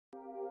Hi,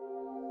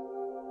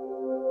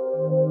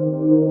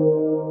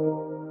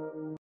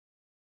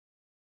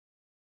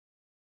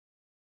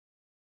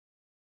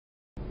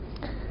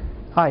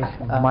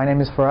 my name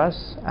is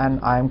Faraz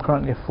and I'm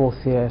currently a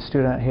fourth year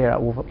student here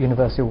at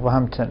University of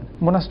Wolverhampton.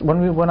 When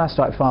I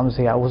started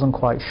pharmacy, I wasn't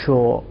quite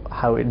sure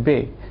how it'd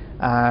be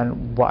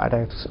and what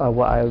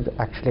I'd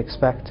actually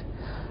expect.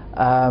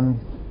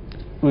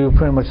 We were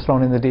pretty much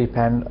thrown in the deep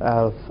end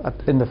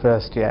in the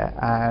first year,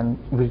 and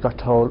we got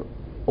told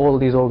all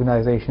these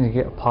organisations you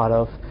get a part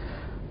of.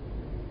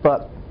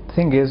 But the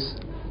thing is,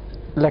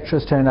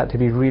 lecturers turned out to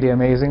be really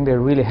amazing. They're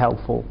really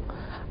helpful,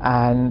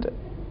 and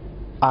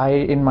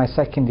in my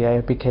second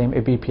year, became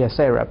a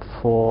BPSA rep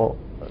for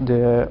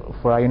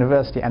our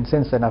university, and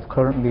since then I've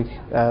currently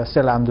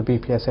still am the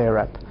BPSA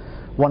rep,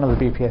 one of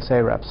the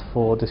BPSA reps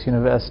for this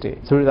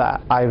university. Through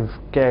that, I've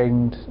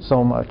gained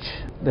so much.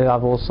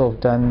 I've also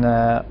done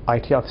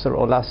IT officer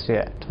role last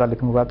year,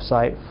 developing a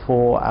website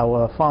for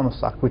our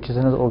PharmaStack, which is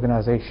another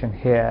organisation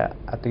here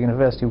at the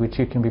university which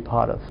you can be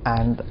part of.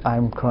 And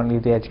I'm currently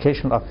the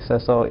educational officer,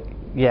 so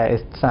yeah,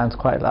 it sounds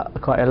quite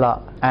a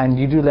lot. And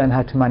you do learn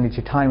how to manage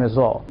your time as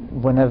well.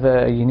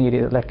 Whenever you need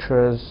it,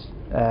 lecturers,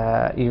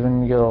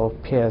 even your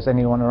peers,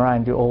 anyone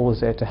around, you're always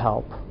there to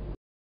help.